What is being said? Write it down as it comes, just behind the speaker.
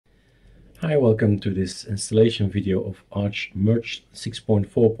Hi, welcome to this installation video of ArchMerge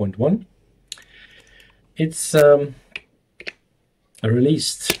 6.4.1. It's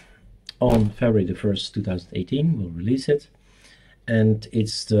released on February the 1st, 2018. We'll release it. And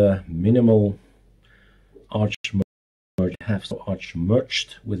it's the minimal ArchMerge have. So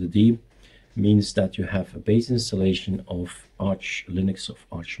ArchMerged with a D means that you have a base installation of Arch Linux of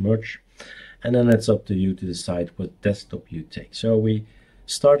ArchMerge. And then it's up to you to decide what desktop you take. So we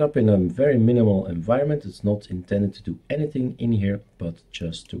start up in a very minimal environment. It's not intended to do anything in here, but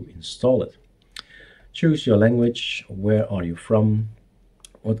just to install it. Choose your language. Where are you from?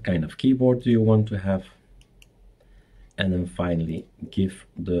 What kind of keyboard do you want to have? And then finally give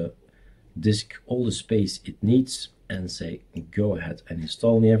the disk all the space it needs and say go ahead and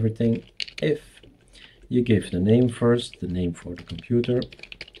install me everything. If you give the name first, the name for the computer.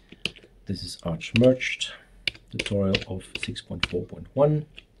 This is ArchMergeD tutorial of 6.4.1,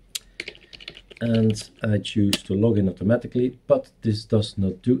 and I choose to log in automatically, but this does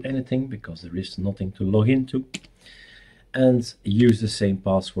not do anything because there is nothing to log into, and use the same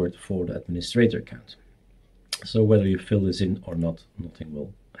password for the administrator account. So whether you fill this in or not, nothing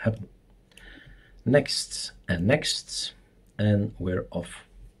will happen. Next and next, and we're off.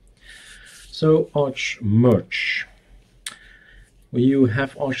 So ArchMerge. You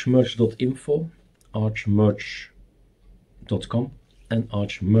have archmerge.info, archmerge.com, and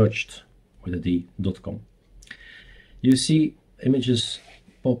archmerged with a D.com. You see images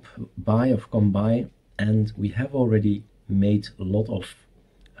pop by or come by, and we have already made a lot of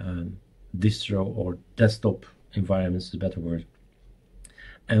distro or desktop environments, is a better word,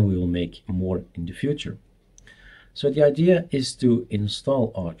 and we will make more in the future. So the idea is to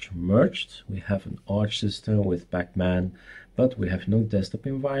install ArchMergeD. We have an Arch system with Pacman, but we have no desktop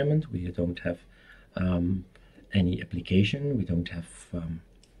environment. We don't have any application. We don't have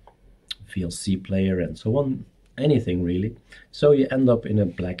VLC player and so on, anything really. So you end up in a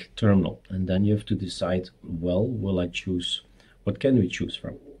black terminal, and then you have to decide, well, will I choose, what can we choose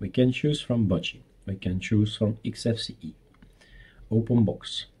from? We can choose from Budgie. We can choose from XFCE,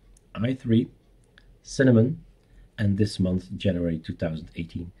 OpenBox, i3, Cinnamon, and this month, January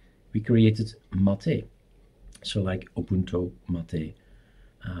 2018, we created Mate. So like Ubuntu, Mate,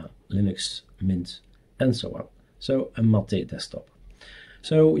 Linux, Mint, and so on. So a Mate desktop.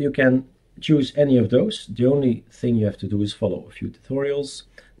 So you can choose any of those. The only thing you have to do is follow a few tutorials.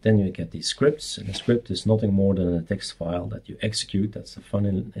 Then you get these scripts, and a script is nothing more than a text file that you execute. That's the fun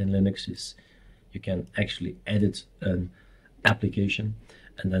in Linux, is you can actually edit an application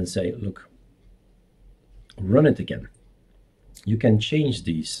and then say, look, run it again. You can change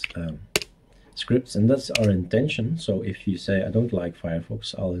these scripts, and that's our intention. So if you say I don't like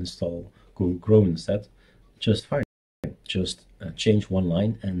Firefox, I'll install Google Chrome instead, just fine. Just change one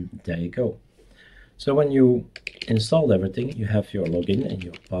line and there you go. So when you installed everything, you have your login and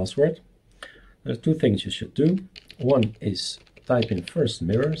your password. There are two things you should do. One is type in first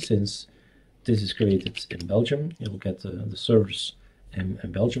mirror. Since this is created in Belgium, you'll get the servers in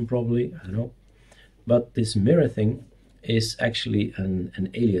Belgium probably, I don't know. But this mirror thing is actually an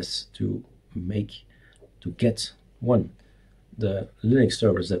alias to get one, the Linux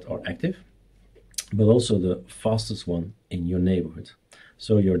servers that are active, but also the fastest one in your neighborhood.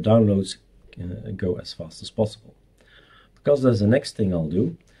 So your downloads go as fast as possible. Because there's the next thing I'll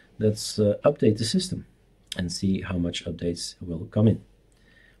do, let's update the system and see how much updates will come in.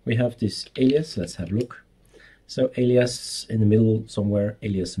 We have this alias, let's have a look. So alias in the middle somewhere,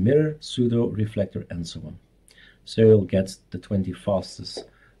 alias mirror, sudo, reflector, and so on. So you'll get the 20 fastest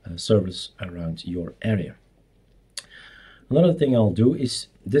servers around your area. Another thing I'll do is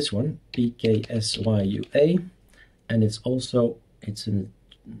this one, pksyua, and it's in,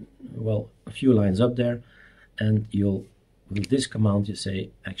 well, a few lines up there, and you'll, with this command, you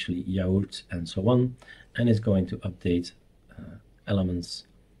say actually yaourt and so on, and it's going to update elements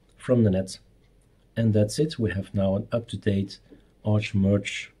from the net. And that's it. We have now an up-to-date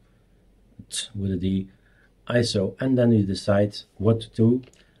ArchMerge with a D ISO, and then you decide what to do.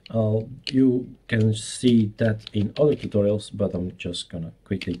 You can see that in other tutorials, but I'm just gonna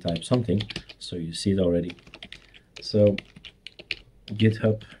quickly type something so you see it already. So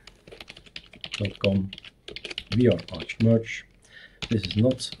github.com, we are ArchMerge. This is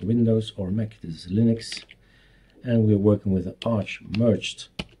not Windows or Mac, this is Linux, and we're working with ArchMergeD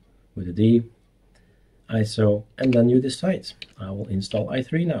with a D ISO, and then you decide, I will install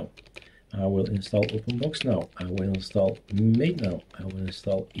i3 now, I will install OpenBox now, I will install Mate now, I will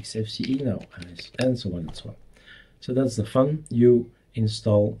install XFCE now, and so on and so on. So that's the fun. You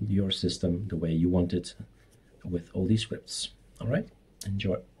install your system the way you want it with all these scripts. All right,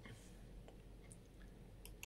 enjoy.